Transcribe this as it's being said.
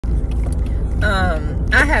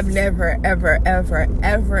I have never, ever, ever,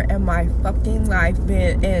 ever in my fucking life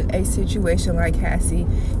been in a situation like Cassie.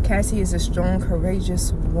 Cassie is a strong,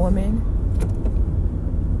 courageous woman.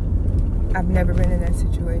 I've never been in that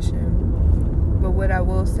situation. But what I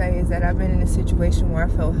will say is that I've been in a situation where I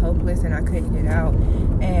felt helpless and I couldn't get out.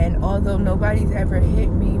 And although nobody's ever hit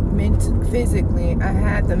me physically, I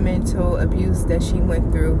had the mental abuse that she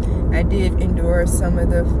went through. I did endure some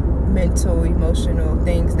of the mental, emotional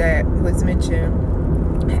things that was mentioned.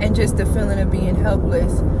 And just the feeling of being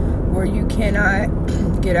helpless where you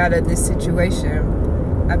cannot get out of this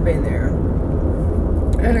situation. I've been there.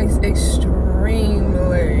 And it's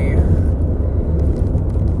extremely...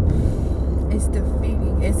 it's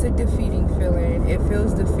defeating. It's a defeating feeling. It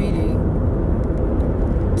feels defeating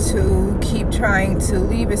to keep trying to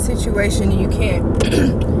leave a situation and you can't.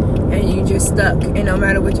 And you just stuck. And no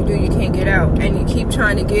matter what you do, you can't get out. And you keep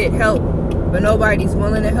trying to get help, but nobody's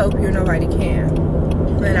willing to help you or nobody can.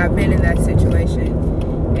 And I've been in that situation.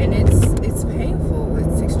 And it's painful.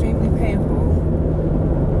 It's extremely painful.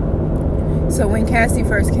 So when Cassie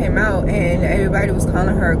first came out and everybody was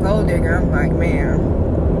calling her a gold digger, I'm like, man,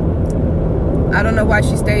 I don't know why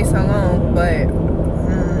she stayed so long, but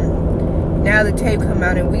now the tape come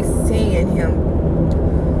out and we seeing him.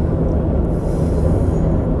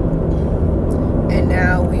 And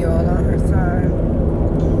now we all on her side.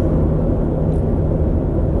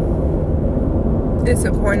 It's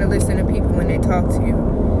important to listen to people when they talk to you.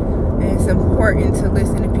 And it's important to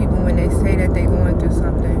listen to people when they say that they're going through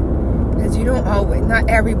something. Because you don't always, not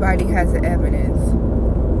everybody has the evidence.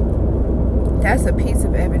 That's a piece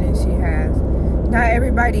of evidence she has. Not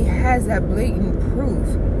everybody has that blatant proof.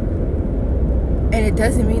 And it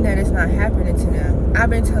doesn't mean that it's not happening to them. I've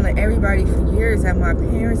been telling everybody for years that my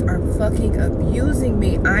parents are fucking abusing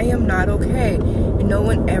me. I am not okay. And no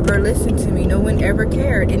one ever listened to me. No one ever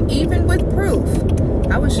cared. And even with proof,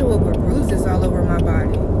 I would show up with bruises all over my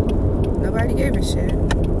body. Nobody gave a shit.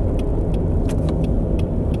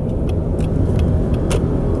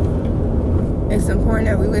 It's important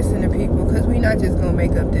that we listen to people because we're not just going to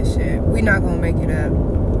make up this shit. We're not going to make it up.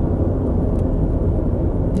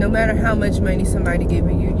 No matter how much money somebody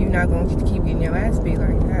giving you, you're not going to keep getting your ass beat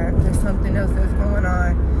like that. There's something else that's going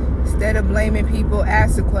on. Instead of blaming people,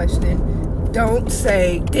 ask a question. Don't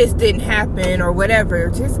say, this didn't happen or whatever.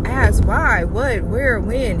 Just ask why, what, where,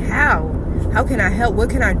 when, how. How can I help? What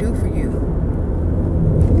can I do for you?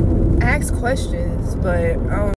 Ask questions, but